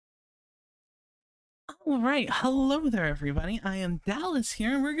All right, hello there, everybody. I am Dallas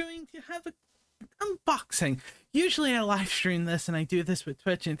here, and we're going to have an unboxing. Usually I live stream this, and I do this with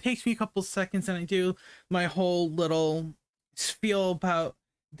Twitch, and it takes me a couple seconds, and I do my whole little spiel about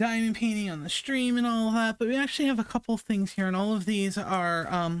diamond painting on the stream and all of that, but we actually have a couple things here, and all of these are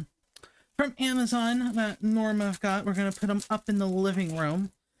from Amazon that Norma got. We're going to put them up in the living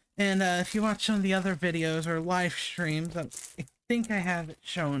room, and if you watch some of the other videos or live streams, I think I have it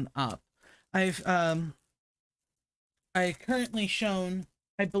shown up. I currently shown,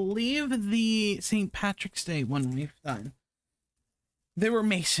 I believe, the St. Patrick's Day one we've done. They were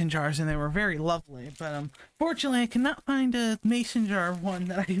mason jars and they were very lovely, but fortunately I could not find a mason jar one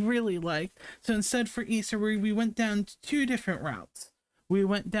that I really liked. So instead for Easter we went down two different routes. We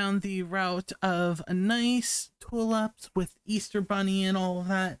went down the route of a nice tulips with Easter bunny and all of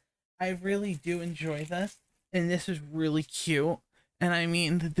that. I really do enjoy this, and this is really cute. And I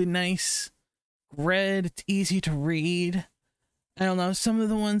mean, the nice red, it's easy to read. I don't know, some of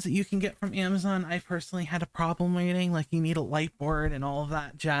the ones that you can get from Amazon, I personally had a problem reading, like you need a light board and all of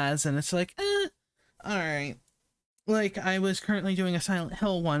that jazz, and it's like, alright. Like, I was currently doing a Silent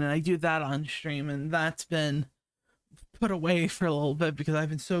Hill one, and I do that on stream, and that's been put away for a little bit because I've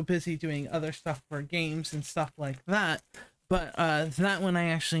been so busy doing other stuff for games and stuff like that. But that one I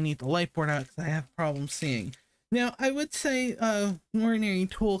actually need the light board out because I have problems seeing. Now, I would say ordinary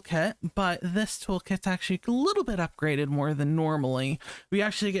toolkit, but this toolkit's actually a little bit upgraded more than normally. We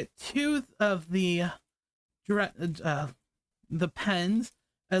actually get two of the pens,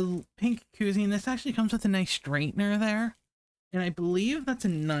 a pink koozie, and this actually comes with a nice straightener there. And I believe that's a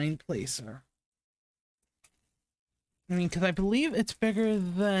 9-placer. I mean, because I believe it's bigger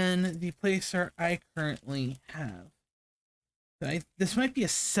than the placer I currently have. This might be a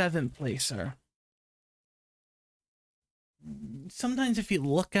 7-placer. Sometimes if you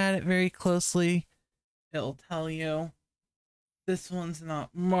look at it very closely, it'll tell you this one's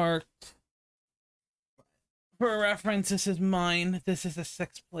not marked. For reference, this is mine. This is a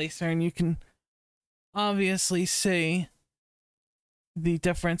 6-placer, and you can obviously see the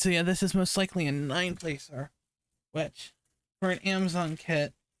difference. So yeah, this is most likely a 9-placer, which for an Amazon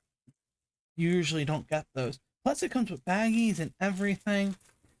kit, you usually don't get those. Plus it comes with baggies and everything.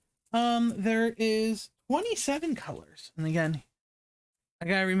 There is 27 colors, and again, I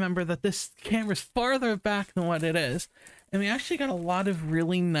gotta remember that this camera's farther back than what it is, and we actually got a lot of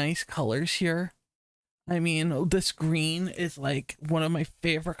really nice colors here. I mean, this green is like one of my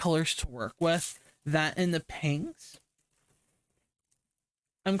favorite colors to work with, that and the pinks.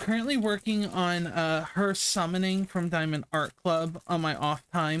 I'm currently working on her summoning from Diamond Art Club on my off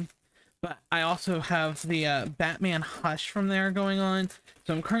time. But I also have the Batman Hush from there going on.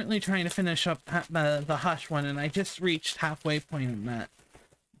 So I'm currently trying to finish up the Hush one, and I just reached halfway point on that.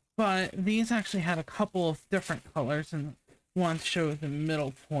 But these actually had a couple of different colors, and want to show the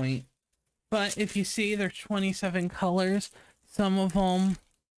middle point. But if you see, there's 27 colors. Some of them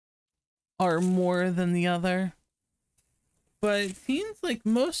are more than the other. But it seems like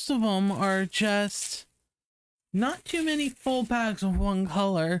most of them are just not too many full bags of one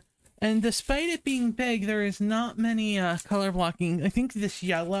color. And despite it being big, there is not many color blocking. I think this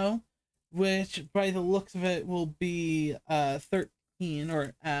yellow, which by the looks of it will be 13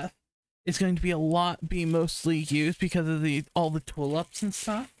 or F, is going to be mostly used because of all the tulips and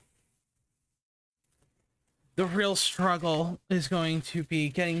stuff. The real struggle is going to be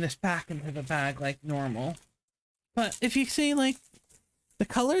getting this back into the bag like normal. But if you see, like, the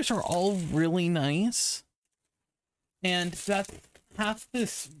colors are all really nice. And that's half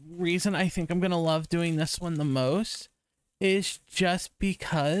this reason I think I'm gonna love doing this one the most is just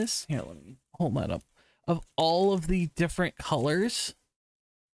because, here, let me hold that up, of all of the different colors.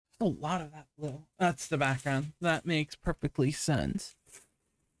 There's a lot of that blue. That's the background. That makes perfectly sense.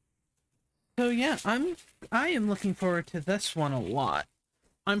 So yeah, I am looking forward to this one a lot.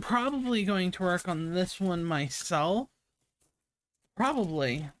 I'm probably going to work on this one myself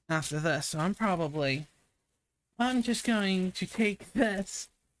probably after this, so I'm just going to take this,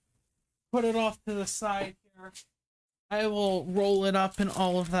 put it off to the side here. I will roll it up and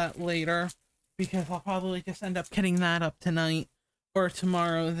all of that later, because I'll probably just end up getting that up tonight or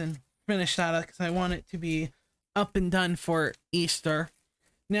tomorrow, then finish that up, because I want it to be up and done for Easter.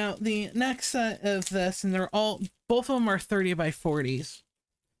 Now, the next set of this, and both of them are 30 by 40s,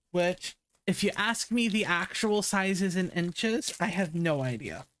 which, if you ask me the actual sizes in inches, I have no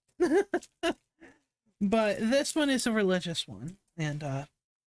idea. But this one is a religious one, and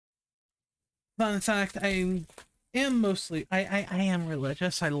fun fact, I am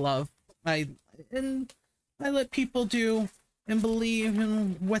religious. I let people do and believe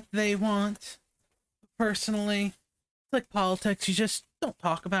in what they want. personally, it's like politics. You just don't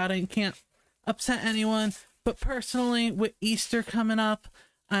talk about it. You can't upset anyone. But personally, with Easter coming up,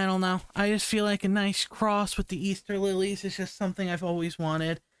 I don't know. I just feel like a nice cross with the Easter lilies is just something I've always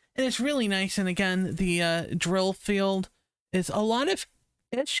wanted. And it's really nice. And again, the drill field is a lot of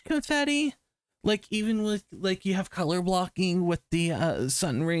ish confetti. Like, even with, like, you have color blocking with the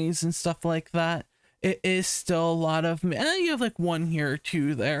sun rays and stuff like that. It is still a lot of, you have like one here or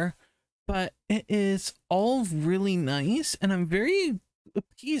two there. But it is all really nice. And I'm very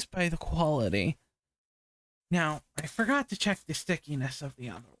appeased by the quality. Now, I forgot to check the stickiness of the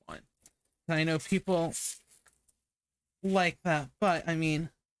other one. I know people like that, but I mean,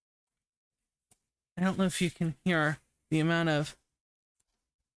 I don't know if you can hear the amount of...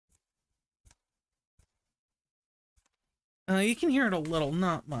 you can hear it a little,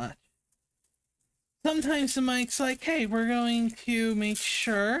 not much. Sometimes the mic's like, hey, we're going to make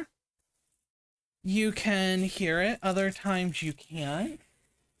sure you can hear it. Other times you can't.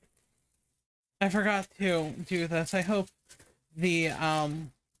 I forgot to do this. I hope the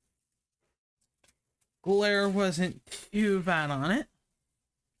glare wasn't too bad on it.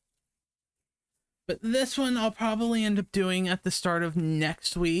 But this one I'll probably end up doing at the start of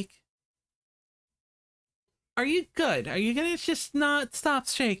next week. Are you good? Are you gonna just not stop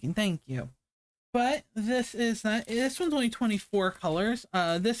shaking? Thank you. But this is not, this one's only 24 colors.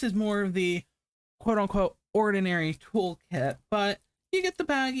 This is more of the quote unquote ordinary toolkit, but you get the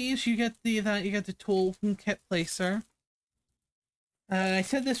baggies, you get the tool kit placer. I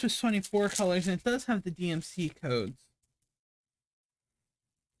said this was 24 colors, and it does have the DMC codes.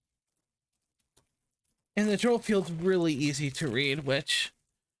 And the drill field's really easy to read, which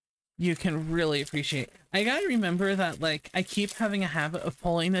you can really appreciate. I gotta remember that, like, I keep having a habit of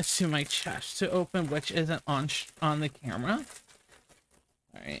pulling this to my chest to open, which isn't on the camera.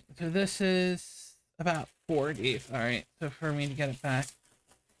 All right, so this is about 40. All right, so for me to get it back.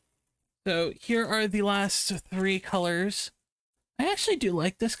 So here are the last 3 colors. I actually do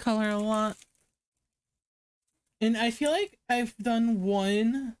like this color a lot. And I feel like I've done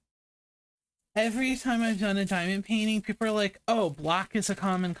one every time I've done a diamond painting. People are like, oh, black is a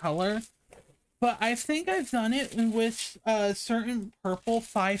common color. But I think I've done it with a certain purple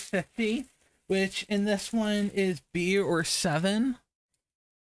 550, which in this one is B or 7.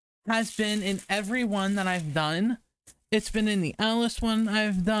 Has been in every one that I've done. It's been in the Alice one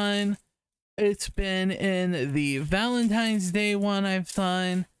I've done. It's been in the Valentine's Day one I've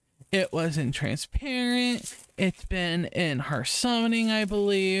done. It was in Transparent. It's been in Her Summoning, I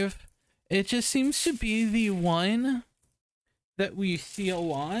believe. It just seems to be the one that we see a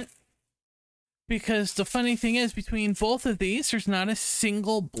lot. Because the funny thing is, between both of these, there's not a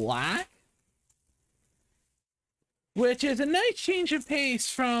single black. Which is a nice change of pace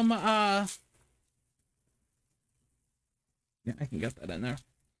from, yeah, I can get that in there.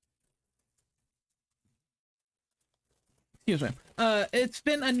 Excuse me. It's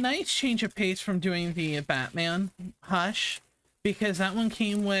been a nice change of pace from doing the Batman Hush, because that one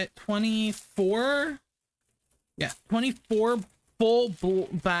came with 24 full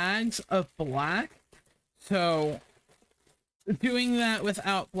bags of black. So doing that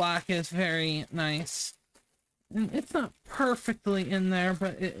without black is very nice. And it's not perfectly in there,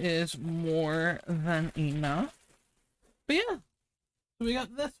 but it is more than enough. But yeah, so we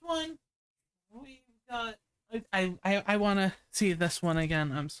got this one. We've got, I want to see this one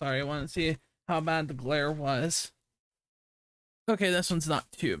again. I'm sorry. I want to see how bad the glare was. Okay, this one's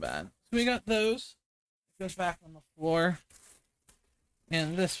not too bad. So we got those. It goes back on the floor.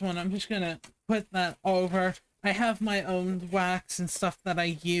 And this one, I'm just going to put that over. I have my own wax and stuff that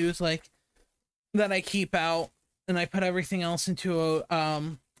I use, like, that I keep out. And I put everything else into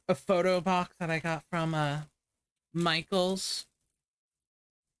a photo box that I got from Michael's.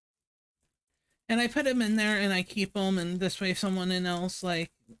 And I put them in there and I keep them, and this way if someone else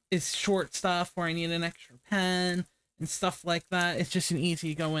like is short stuff or I need an extra pen and stuff like that, it's just an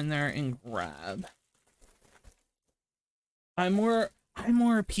easy go in there and grab. I'm more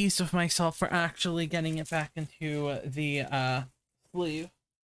appeased of myself for actually getting it back into the sleeve.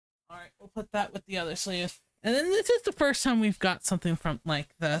 All right, we'll put that with the other sleeve. And then this is the first time we've got something from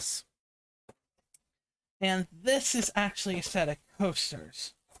like this. And this is actually a set of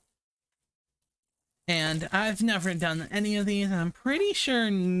coasters. And I've never done any of these. I'm pretty sure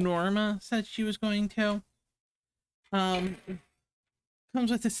Norma said she was going to. Comes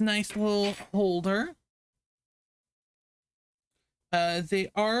with this nice little holder. They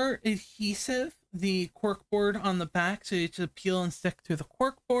are adhesive, the cork board on the back, so you just peel and stick to the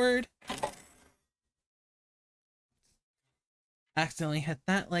cork board. Accidentally hit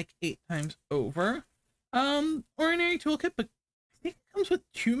that like 8 times over. ordinary toolkit, but I think it comes with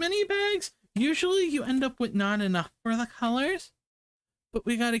too many bags. Usually you end up with not enough for the colors, but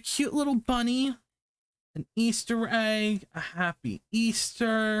we got a cute little bunny, an Easter egg, a happy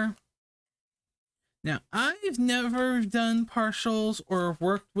Easter. Now, I've never done partials or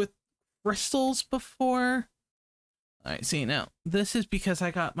worked with crystals before. All right, see now, this is because I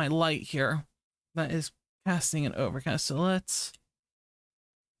got my light here that is casting an overcast. So let's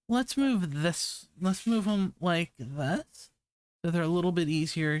move this. Let's move them like this, so they're a little bit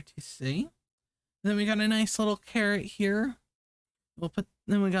easier to see. Then we got a nice little carrot here.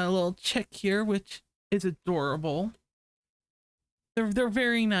 Then we got a little chick here, which is adorable. They're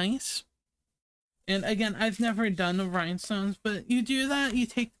very nice. And again, I've never done the rhinestones, but you do that. You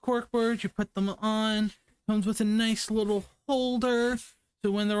take the corkboards, you put them on. Comes with a nice little holder,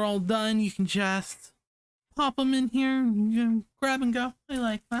 so when they're all done, you can just pop them in here. You can grab and go. I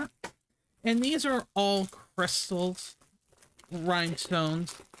like that. And these are all crystals,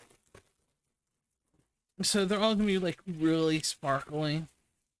 rhinestones. So they're all gonna be like really sparkly.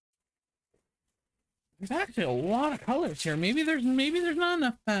 There's actually a lot of colors here. Maybe there's not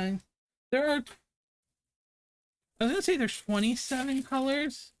enough bags. There are. I was gonna say there's 27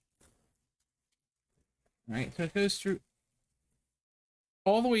 colors. All right, so it goes through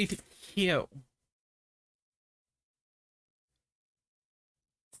all the way to Q.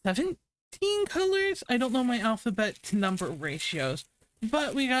 17 colors? I don't know my alphabet to number ratios,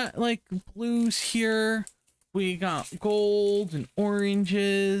 but we got like blues here. We got gold and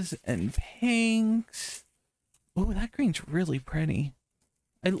oranges and pinks. Oh, that green's really pretty.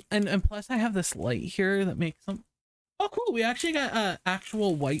 And plus I have this light here that makes them. Oh, cool. We actually got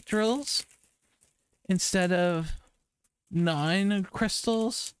actual white drills instead of 9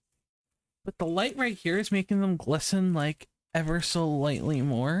 crystals. But the light right here is making them glisten like ever so lightly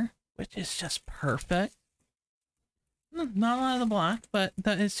more, which is just perfect. Not a lot of the black, but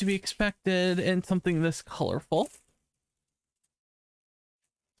that is to be expected in something this colorful.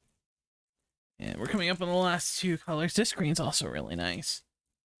 And we're coming up on the last 2 colors. This green's also really nice.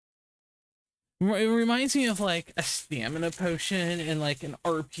 It reminds me of like a stamina potion in like an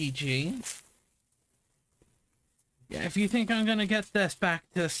RPG. Yeah, if you think I'm gonna get this back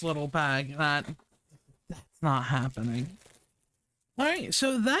to this little bag, that's not happening. Alright,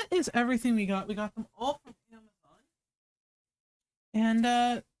 so that is everything we got. We got them all from Amazon.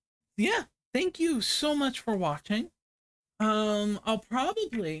 And yeah, thank you so much for watching. I'm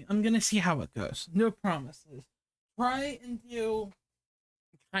gonna see how it goes. No promises. Try and do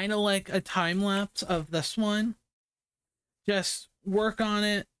kind of like a time lapse of this one. Just work on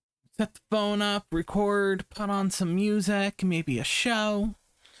it. Set the phone up, record, put on some music, maybe a show.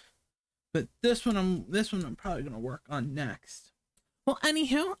 But this one I'm probably gonna work on next. Well,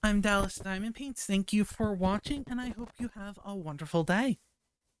 anywho, I'm Dallas Diamond Paints. Thank you for watching, and I hope you have a wonderful day.